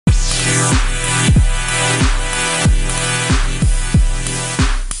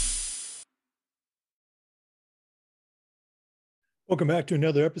Welcome back to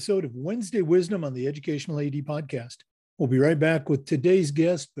another episode of Wednesday Wisdom on the Educational AD Podcast. We'll be right back with today's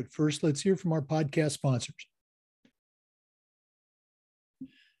guest, but first let's hear from our podcast sponsors.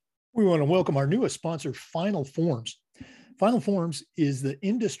 We want to welcome our newest sponsor, Final Forms. Final Forms is the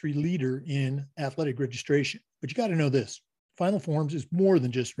industry leader in athletic registration, but you got to know this. Final Forms is more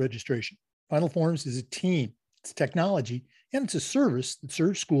than just registration. Final Forms is a team, it's technology, and it's a service that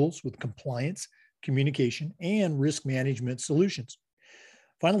serves schools with compliance, communication, and risk management solutions.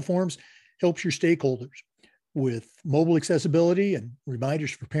 Final Forms helps your stakeholders with mobile accessibility and reminders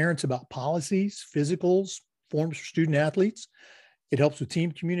for parents about policies, physicals, forms for student athletes. It helps with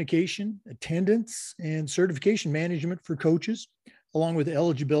team communication, attendance, and certification management for coaches, along with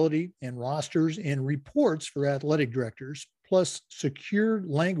eligibility and rosters and reports for athletic directors, plus secure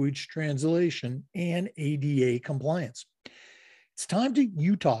language translation and ADA compliance. It's time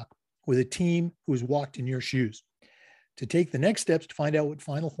you talk with a team who has walked in your shoes. To take the next steps to find out what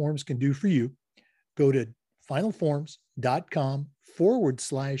Final Forms can do for you, go to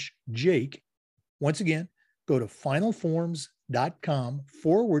finalforms.com/Jake. Once again, go to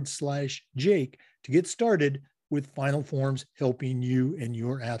finalforms.com/Jake to get started with Final Forms helping you and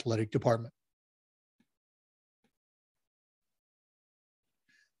your athletic department.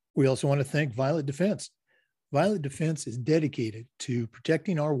 We also want to thank Violet Defense. Violet Defense is dedicated to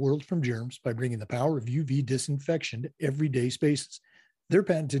protecting our world from germs by bringing the power of UV disinfection to everyday spaces. Their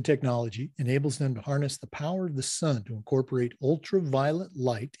patented technology enables them to harness the power of the sun to incorporate ultraviolet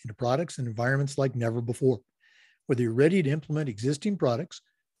light into products and environments like never before. Whether you're ready to implement existing products,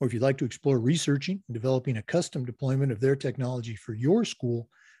 or if you'd like to explore researching and developing a custom deployment of their technology for your school,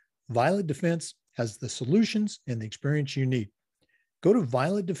 Violet Defense has the solutions and the experience you need. Go to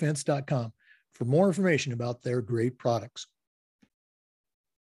violetdefense.com for more information about their great products.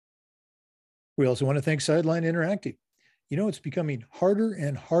 We also want to thank Sideline Interactive. You know, it's becoming harder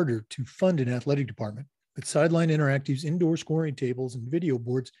and harder to fund an athletic department, but Sideline Interactive's indoor scoring tables and video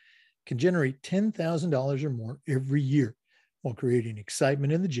boards can generate $10,000 or more every year while creating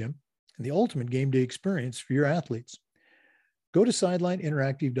excitement in the gym and the ultimate game day experience for your athletes. Go to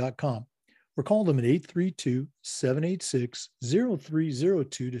sidelineinteractive.com or call them at 832-786-0302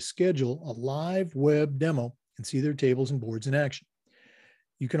 to schedule a live web demo and see their tables and boards in action.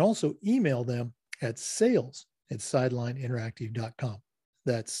 You can also email them at sales@sidelineinteractive.com.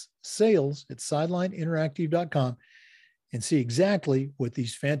 That's sales@sidelineinteractive.com and see exactly what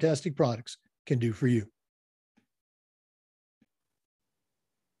these fantastic products can do for you.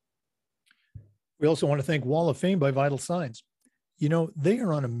 We also want to thank Wall of Fame by Vital Signs. You know, they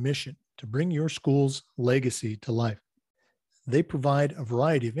are on a mission to bring your school's legacy to life. They provide a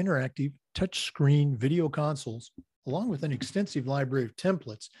variety of interactive touchscreen video consoles, along with an extensive library of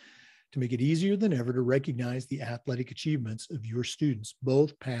templates to make it easier than ever to recognize the athletic achievements of your students,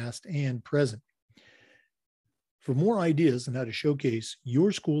 both past and present. For more ideas on how to showcase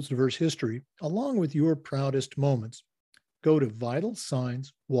your school's diverse history, along with your proudest moments, go to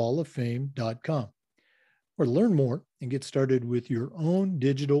vitalsignswalloffame.com. Or to learn more and get started with your own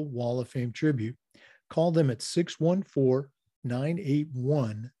digital Wall of Fame tribute, call them at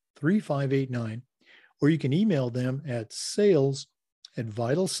 614-981-3589, or you can email them at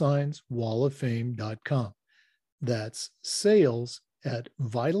sales@vitalsignswalloffame.com. That's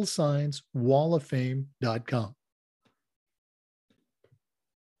sales@vitalsignswalloffame.com.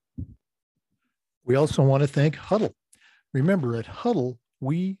 We also want to thank Hudl. Remember, at Hudl,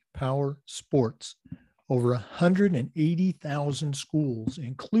 we power sports. Over 180,000 schools,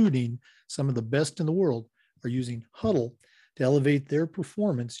 including some of the best in the world, are using Hudl to elevate their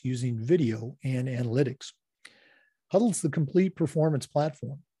performance using video and analytics. Hudl's the complete performance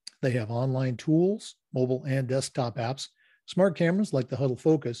platform. They have online tools, mobile and desktop apps, smart cameras like the Hudl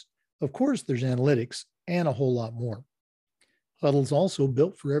Focus. Of course, there's analytics and a whole lot more. Hudl's also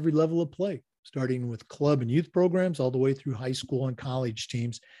built for every level of play, starting with club and youth programs all the way through high school and college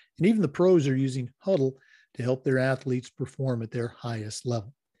teams. And even the pros are using Hudl to help their athletes perform at their highest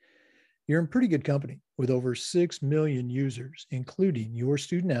level. You're in pretty good company with over 6 million users, including your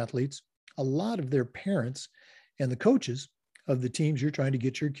student athletes, a lot of their parents, and the coaches of the teams you're trying to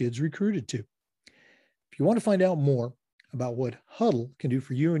get your kids recruited to. If you want to find out more about what Hudl can do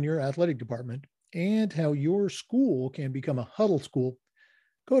for you and your athletic department and how your school can become a Hudl school,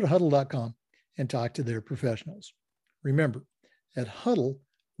 go to hudl.com and talk to their professionals. Remember, at Hudl,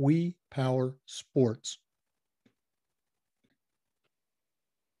 we power sports.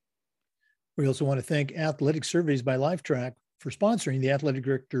 We also want to thank Athletic Surveys by Lifetrack for sponsoring the Athletic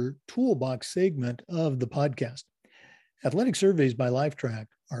Director Toolbox segment of the podcast. Athletic Surveys by Lifetrack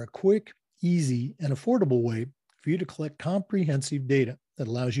are a quick, easy, and affordable way for you to collect comprehensive data that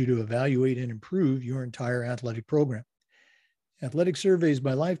allows you to evaluate and improve your entire athletic program. Athletic Surveys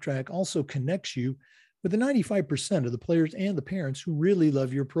by Lifetrack also connects you with the 95% of the players and the parents who really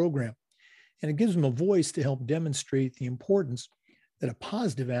love your program. And it gives them a voice to help demonstrate the importance that a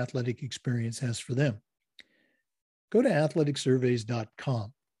positive athletic experience has for them. Go to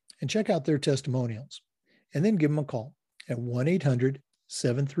athleticsurveys.com and check out their testimonials, and then give them a call at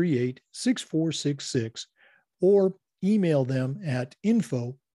 1-800-738-6466 or email them at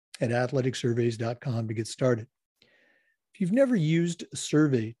info@athleticsurveys.com to get started. If you've never used a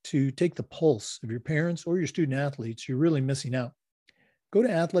survey to take the pulse of your parents or your student athletes, you're really missing out. Go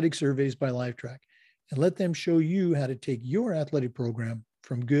to Athletic Surveys by Lifetrack and let them show you how to take your athletic program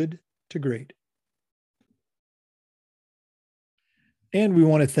from good to great. And we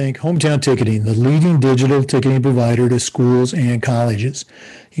want to thank Hometown Ticketing, the leading digital ticketing provider to schools and colleges.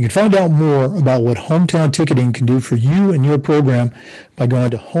 You can find out more about what Hometown Ticketing can do for you and your program by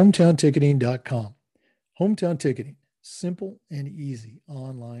going to hometownticketing.com. Hometown Ticketing, simple and easy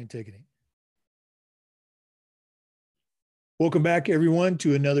online ticketing. Welcome back, everyone,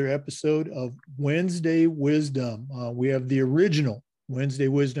 to another episode of Wednesday Wisdom. We have the original Wednesday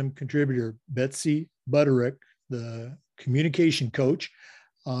Wisdom contributor, Betsy Butterick, the communication coach.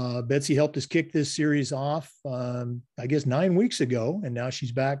 Betsy helped us kick this series off, I guess, 9 weeks ago, and now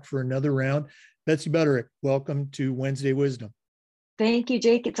she's back for another round. Betsy Butterick, welcome to Wednesday Wisdom. Thank you,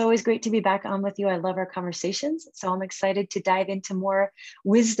 Jake. It's always great to be back on with you. I love our conversations, so I'm excited to dive into more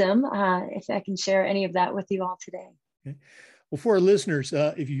wisdom, if I can share any of that with you all today. Okay. Well, for our listeners,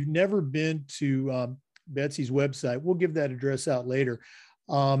 if you've never been to Betsy's website, we'll give that address out later.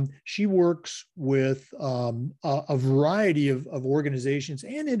 She works with a variety of organizations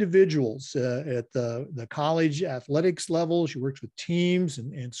and individuals at the college athletics level. She works with teams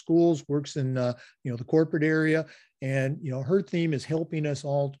and schools, works in the corporate area. And her theme is helping us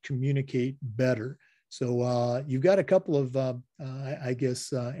all communicate better. So you've got a couple of,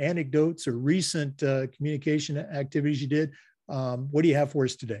 anecdotes or recent communication activities you did. What do you have for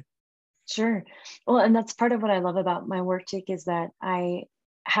us today? Sure. Well, and that's part of what I love about my work, Jake, is that I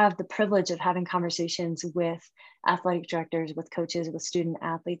have the privilege of having conversations with athletic directors, with coaches, with student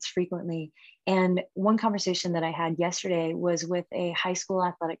athletes frequently. And one conversation that I had yesterday was with a high school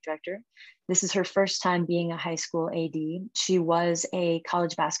athletic director. This is her first time being a high school AD. She was a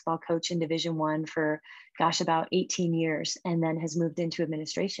college basketball coach in Division I for, about 18 years, and then has moved into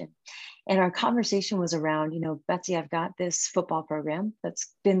administration. And our conversation was around, Betsy, I've got this football program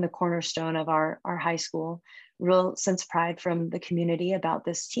that's been the cornerstone of our high school, real sense of pride from the community about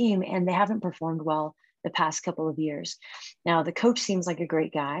this team, and they haven't performed well the past couple of years. Now, the coach seems like a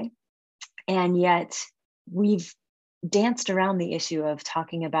great guy, and yet we've danced around the issue of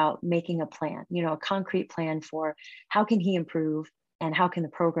talking about making a plan, a concrete plan for how can he improve and how can the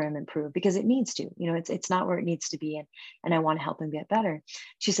program improve, because it needs to, it's not where it needs to be. And I want to help him get better.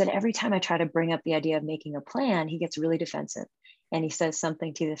 She said, every time I try to bring up the idea of making a plan, he gets really defensive. And he says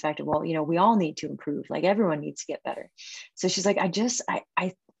something to the effect of, well, we all need to improve, like everyone needs to get better. So she's like, I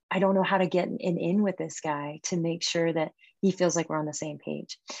don't know how to get in with this guy to make sure that he feels like we're on the same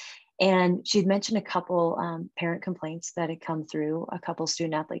page. And she'd mentioned a couple parent complaints that had come through, a couple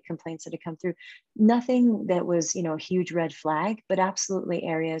student athlete complaints that had come through. Nothing that was, a huge red flag, but absolutely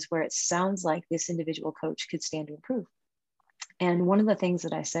areas where it sounds like this individual coach could stand to improve. And one of the things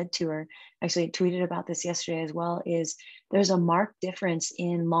that I said to her, actually tweeted about this yesterday as well, is there's a marked difference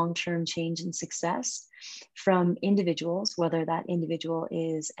in long-term change and success from individuals, whether that individual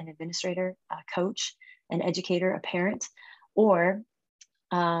is an administrator, a coach, an educator, a parent, or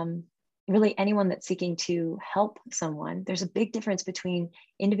really anyone that's seeking to help someone. There's a big difference between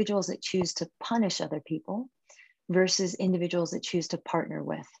individuals that choose to punish other people versus individuals that choose to partner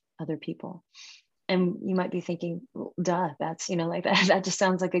with other people. And you might be thinking, well, duh, that's, like that just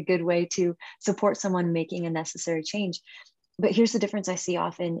sounds like a good way to support someone making a necessary change. But here's the difference I see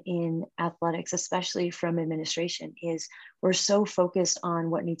often in athletics, especially from administration, is we're so focused on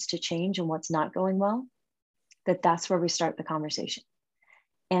what needs to change and what's not going well, that's where we start the conversation.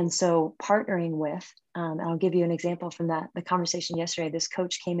 And so partnering with, and I'll give you an example from the conversation yesterday. This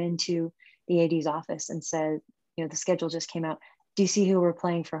coach came into the AD's office and said, the schedule just came out. Do you see who we're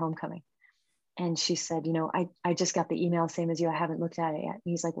playing for homecoming? And she said, I just got the email, same as you. I haven't looked at it yet. And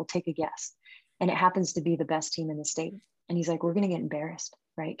he's like, well, take a guess. And it happens to be the best team in the state. And he's like, we're going to get embarrassed,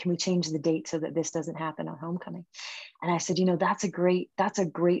 right? Can we change the date so that this doesn't happen on homecoming? And I said, that's a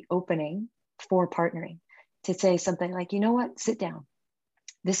great opening for partnering, to say something like, you know what, sit down.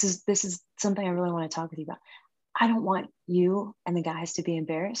 This is something I really want to talk with you about. I don't want you and the guys to be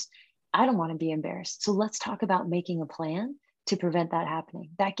embarrassed. I don't want to be embarrassed. So let's talk about making a plan to prevent that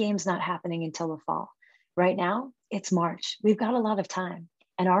happening. That game's not happening until the fall. Right now, it's March. We've got a lot of time.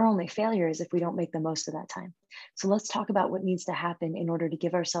 And our only failure is if we don't make the most of that time. So let's talk about what needs to happen in order to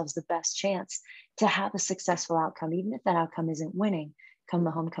give ourselves the best chance to have a successful outcome, even if that outcome isn't winning come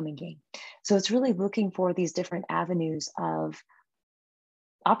the homecoming game. So it's really looking for these different avenues of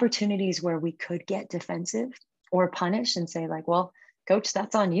opportunities where we could get defensive or punish and say like, well, coach,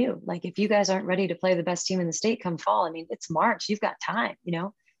 that's on you. Like if you guys aren't ready to play the best team in the state come fall, I mean, it's March, you've got time, you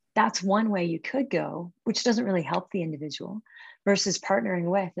know, that's one way you could go, which doesn't really help the individual versus partnering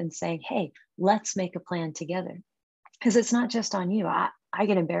with and saying, hey, let's make a plan together. Because it's not just on you. I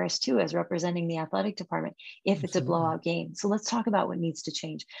get embarrassed too as representing the athletic department if it's a blowout game. So let's talk about what needs to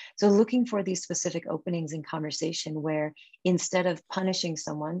change. So looking for these specific openings in conversation where instead of punishing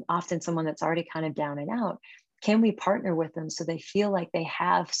someone, often someone that's already kind of down and out, can we partner with them so they feel like they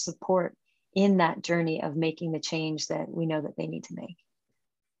have support in that journey of making the change that we know that they need to make?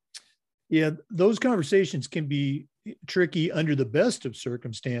 Yeah, those conversations can be tricky under the best of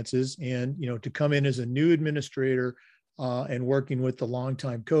circumstances. And, you know, to come in as a new administrator and working with the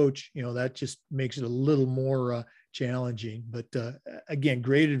longtime coach, you know, that just makes it a little more challenging. But again,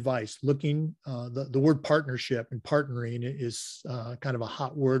 great advice. Looking, the word partnership and partnering is kind of a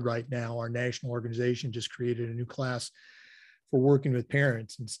hot word right now. Our national organization just created a new class for working with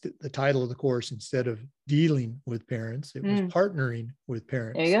parents. The title of the course, instead of dealing with parents, it was partnering with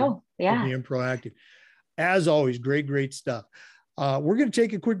parents. There you go. Yeah. Being proactive. As always, great stuff. We're going to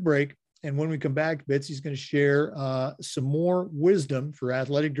take a quick break. And when we come back, Betsy's going to share some more wisdom for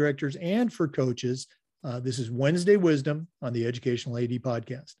athletic directors and for coaches. This is Wednesday Wisdom on the Educational AD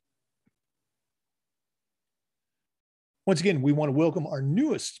Podcast. Once again, we want to welcome our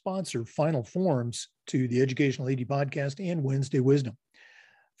newest sponsor, Final Forms, to the Educational AD Podcast and Wednesday Wisdom.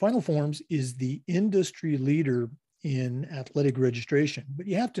 Final Forms is the industry leader in athletic registration, but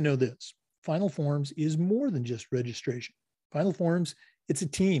you have to know this. Final Forms is more than just registration. Final Forms, it's a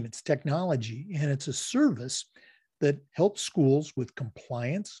team, it's technology, and it's a service that helps schools with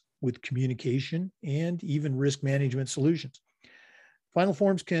compliance, with communication, and even risk management solutions. Final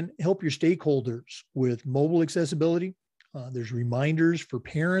Forms can help your stakeholders with mobile accessibility. There's reminders for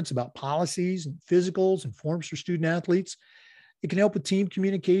parents about policies and physicals and forms for student athletes. It can help with team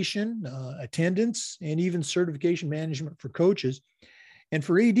communication, attendance, and even certification management for coaches. And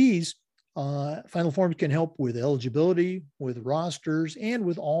for ADs, Final Forms can help with eligibility, with rosters, and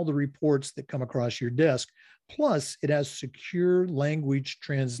with all the reports that come across your desk. Plus, it has secure language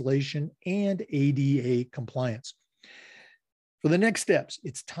translation and ADA compliance. For the next steps,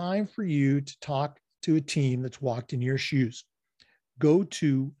 it's time for you to talk to a team that's walked in your shoes. Go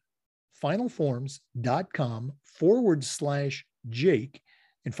to finalforms.com/Jake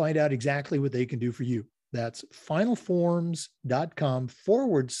and find out exactly what they can do for you. That's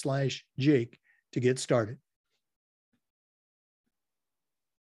finalforms.com/Jake to get started.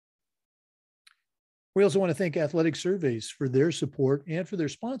 We also want to thank Athletic Surveys for their support and for their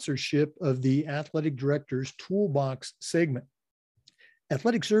sponsorship of the Athletic Director's Toolbox segment.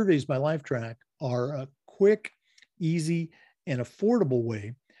 Athletic Surveys by Lifetrack are a quick, easy, and affordable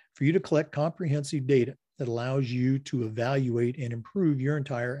way for you to collect comprehensive data that allows you to evaluate and improve your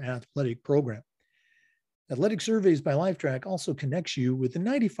entire athletic program. Athletic Surveys by Lifetrack also connects you with the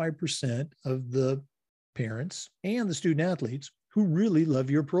 95% of the parents and the student athletes who really love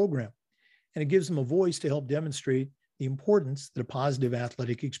your program. And it gives them a voice to help demonstrate the importance that a positive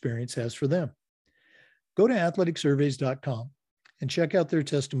athletic experience has for them. Go to athleticsurveys.com and check out their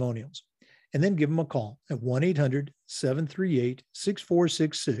testimonials, and then give them a call at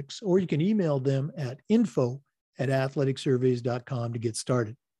 1-800-738-6466, or you can email them at info@athleticsurveys.com to get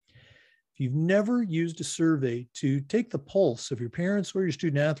started. If you've never used a survey to take the pulse of your parents or your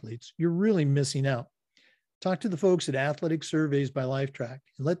student athletes, you're really missing out. Talk to the folks at Athletic Surveys by Lifetrack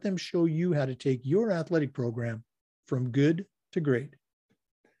and let them show you how to take your athletic program from good to great.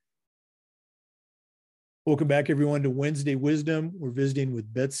 Welcome back, everyone, to Wednesday Wisdom. We're visiting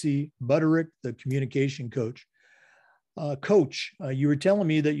with Betsy Butterick, the communication coach. Coach, you were telling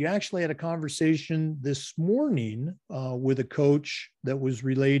me that you actually had a conversation this morning with a coach that was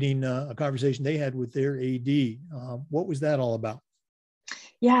relating a conversation they had with their AD. What was that all about?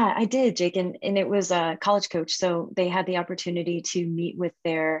 Yeah, I did, Jake. And it was a college coach. So they had the opportunity to meet with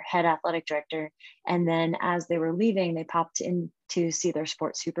their head athletic director. And then as they were leaving, they popped in to see their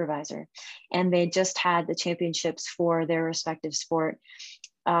sports supervisor. And they just had the championships for their respective sport.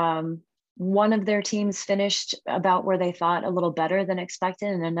 one of their teams finished about where they thought, a little better than expected,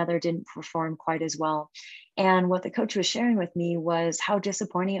 and another didn't perform quite as well. And what the coach was sharing with me was how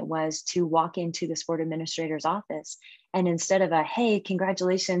disappointing it was to walk into the sport administrator's office, and instead of a, hey,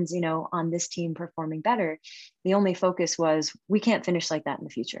 congratulations, on this team performing better, the only focus was, we can't finish like that in the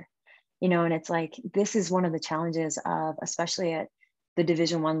future. And it's like, this is one of the challenges of, especially at the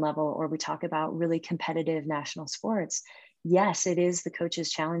Division I level, or we talk about really competitive national sports. Yes, it is the coach's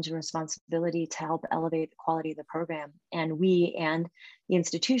challenge and responsibility to help elevate the quality of the program. And we and the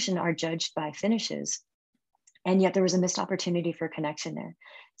institution are judged by finishes. And yet there was a missed opportunity for connection there.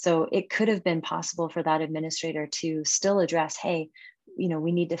 So it could have been possible for that administrator to still address, hey,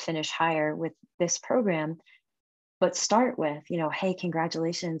 we need to finish higher with this program, but start with, hey,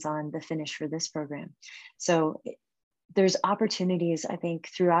 congratulations on the finish for this program. So there's opportunities, I think,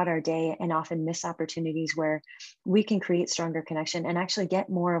 throughout our day, and often missed opportunities where we can create stronger connection and actually get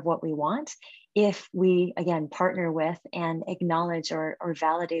more of what we want if we, again, partner with and acknowledge or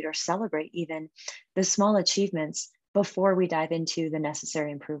validate or celebrate even the small achievements before we dive into the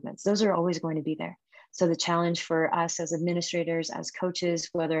necessary improvements. Those are always going to be there. So the challenge for us as administrators, as coaches,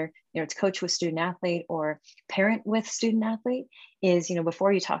 whether it's coach with student athlete or parent with student athlete, is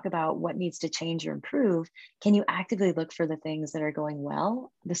before you talk about what needs to change or improve, can you actively look for the things that are going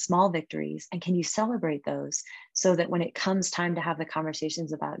well, the small victories, and can you celebrate those, so that when it comes time to have the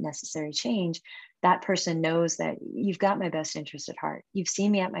conversations about necessary change, that person knows that you've got my best interest at heart. You've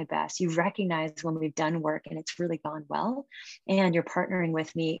seen me at my best. You've recognized when we've done work and it's really gone well, and you're partnering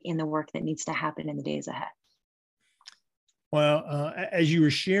with me in the work that needs to happen in the days ahead. Well, as you were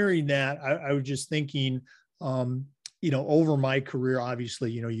sharing that, I was just thinking, over my career,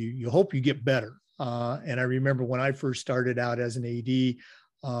 obviously, you hope you get better. And I remember when I first started out as an AD,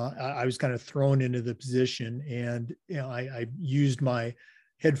 I was kind of thrown into the position, and I used my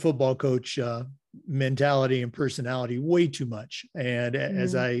head football coach mentality and personality way too much. And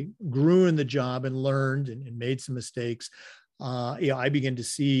as I grew in the job and learned and made some mistakes, I began to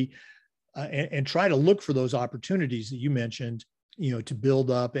see and try to look for those opportunities that you mentioned, to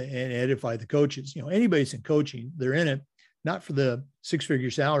build up and edify the coaches. Anybody's in coaching, they're in it not for the six-figure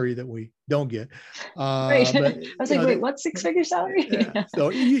salary that we don't get. Right. But, I was like, wait, what's six-figure salary? Yeah. So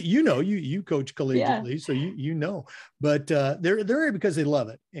you coach collegiately, so but they're there because they love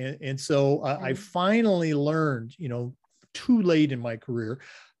it. And so I finally learned, too late in my career,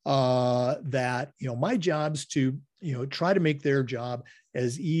 that, my job's to, try to make their job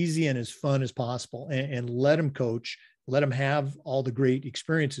as easy and as fun as possible, and let them coach, let them have all the great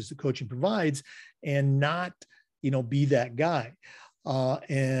experiences that coaching provides, and not, be that guy.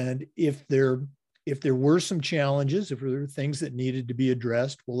 And if there were some challenges, if there were things that needed to be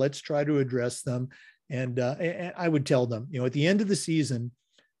addressed, well, let's try to address them. And I would tell them, at the end of the season,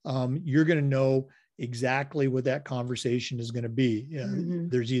 you're going to know exactly what that conversation is going to be.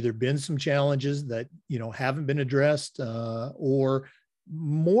 There's either been some challenges that, haven't been addressed, or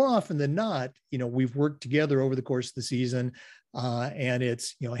more often than not, we've worked together over the course of the season, and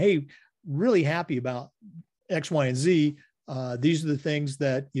it's, hey, really happy about X, Y, and Z. These are the things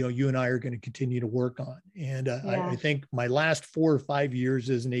that, you and I are going to continue to work on. And I think my last 4 or 5 years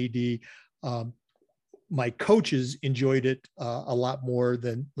as an AD, my coaches enjoyed it a lot more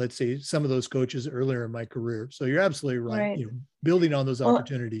than, let's say, some of those coaches earlier in my career. So you're absolutely right. Building on those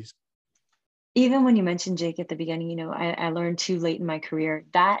opportunities. Even when you mentioned, Jake, at the beginning, I learned too late in my career,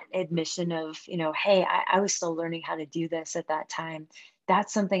 that admission of, hey, I was still learning how to do this at that time.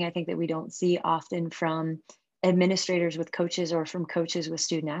 That's something I think that we don't see often from administrators with coaches, or from coaches with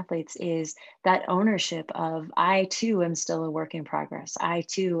student athletes, is that ownership of, I too am still a work in progress. I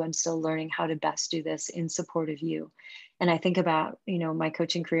too am still learning how to best do this in support of you. And I think about, my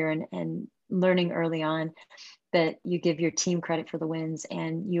coaching career and learning early on that you give your team credit for the wins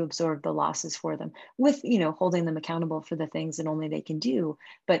and you absorb the losses for them, with, holding them accountable for the things that only they can do,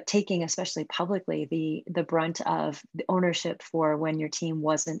 but taking, especially publicly, the brunt of the ownership for when your team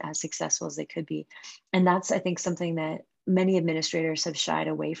wasn't as successful as they could be. And that's, I think, something that many administrators have shied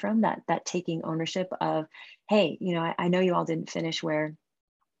away from, that taking ownership of, hey, I know you all didn't finish where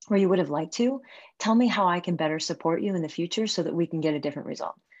you would have liked to. Tell me how I can better support you in the future so that we can get a different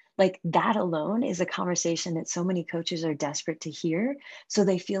result. Like, that alone is a conversation that so many coaches are desperate to hear, so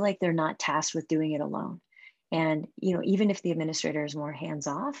they feel like they're not tasked with doing it alone. And, even if the administrator is more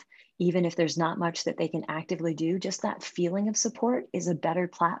hands-off, even if there's not much that they can actively do, just that feeling of support is a better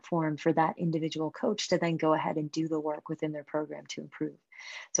platform for that individual coach to then go ahead and do the work within their program to improve.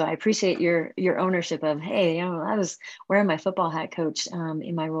 So I appreciate your ownership of, hey, I was wearing my football hat, coach,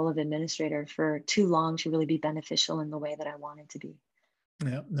 in my role of administrator for too long to really be beneficial in the way that I wanted to be.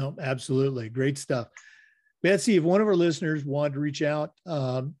 Yeah, no, absolutely. Great stuff. Betsy, if one of our listeners wanted to reach out,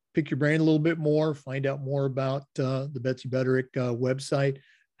 pick your brain a little bit more, find out more about the Betsy Butterick website,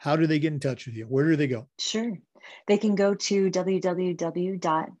 how do they get in touch with you? Where do they go? Sure. They can go to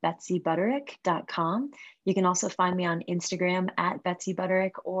www.betsybutterick.com. You can also find me on Instagram at Betsy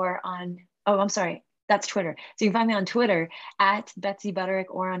Butterick or on, oh, I'm sorry, that's Twitter. So you can find me on Twitter at Betsy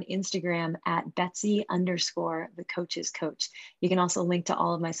Butterick or on Instagram at Betsy_the coach's coach. You can also link to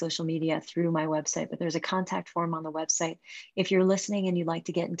all of my social media through my website, but there's a contact form on the website. If you're listening and you'd like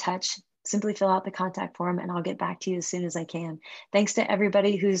to get in touch, simply fill out the contact form and I'll get back to you as soon as I can. Thanks to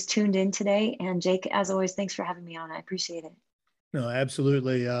everybody who's tuned in today. And Jake, as always, thanks for having me on. I appreciate it. No,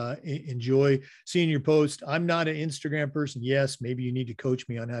 absolutely. Enjoy seeing your post. I'm not an Instagram person. Yes, maybe you need to coach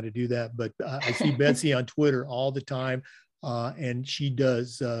me on how to do that, but I see Betsy on Twitter all the time. And she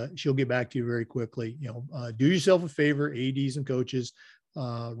does, she'll get back to you very quickly. Do yourself a favor, ADs and coaches,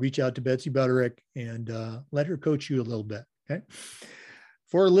 reach out to Betsy Butterick and let her coach you a little bit. Okay.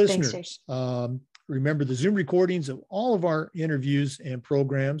 For our listeners, remember the Zoom recordings of all of our interviews and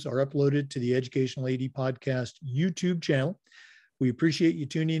programs are uploaded to the Educational AD Podcast YouTube channel. We appreciate you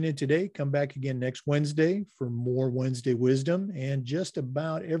tuning in today. Come back again next Wednesday for more Wednesday wisdom and just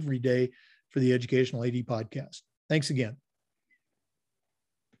about every day for the Educational AD Podcast. Thanks again.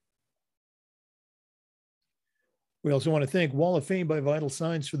 We also want to thank Wall of Fame by Vital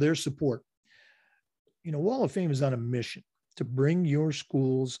Signs for their support. Wall of Fame is on a mission to bring your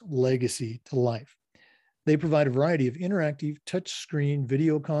school's legacy to life. They provide a variety of interactive touchscreen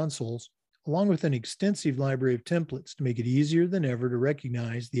video consoles, along with an extensive library of templates to make it easier than ever to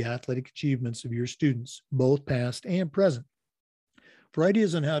recognize the athletic achievements of your students, both past and present. For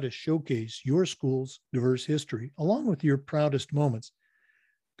ideas on how to showcase your school's diverse history, along with your proudest moments,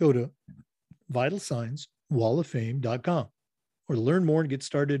 go to vitalsignswalloffame.com. Or to learn more and get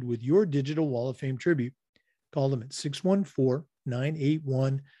started with your digital Wall of Fame tribute, call them at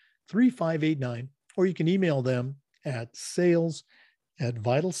 614-981-3589, or you can email them at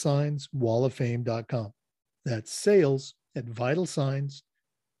sales@vitalsignswalloffame.com. That's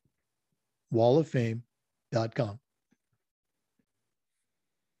sales@vitalsignswalloffame.com.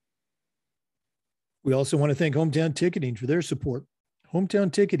 We also want to thank Hometown Ticketing for their support.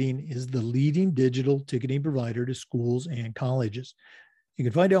 Hometown Ticketing is the leading digital ticketing provider to schools and colleges. You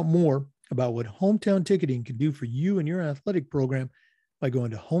can find out more about what Hometown Ticketing can do for you and your athletic program by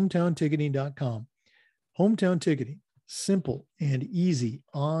going to hometownticketing.com. Hometown Ticketing, simple and easy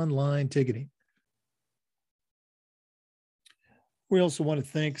online ticketing. We also want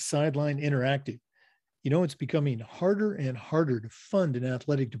to thank Sideline Interactive. It's becoming harder and harder to fund an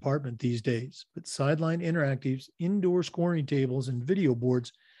athletic department these days, but Sideline Interactive's indoor scoring tables and video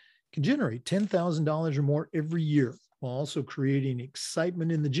boards can generate $10,000 or more every year, while also creating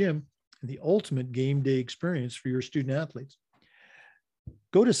excitement in the gym and the ultimate game day experience for your student athletes.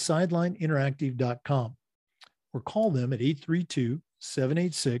 Go to sidelineinteractive.com or call them at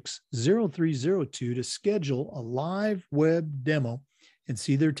 832-786-0302 to schedule a live web demo and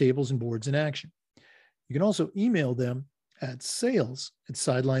see their tables and boards in action. You can also email them at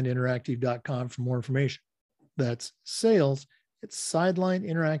sales@sidelineinteractive.com for more information. That's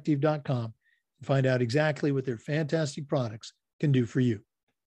sales@sidelineinteractive.com and find out exactly what their fantastic products can do for you.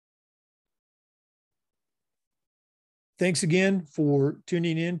 Thanks again for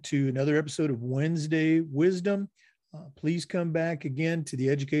tuning in to another episode of Wednesday Wisdom. Please come back again to the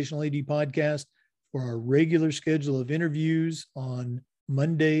Educational AD Podcast for our regular schedule of interviews on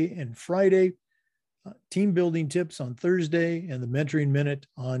Monday and Friday, team building tips on Thursday, and the Mentoring Minute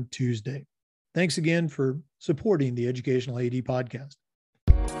on Tuesday. Thanks again for supporting the Educational AD Podcast.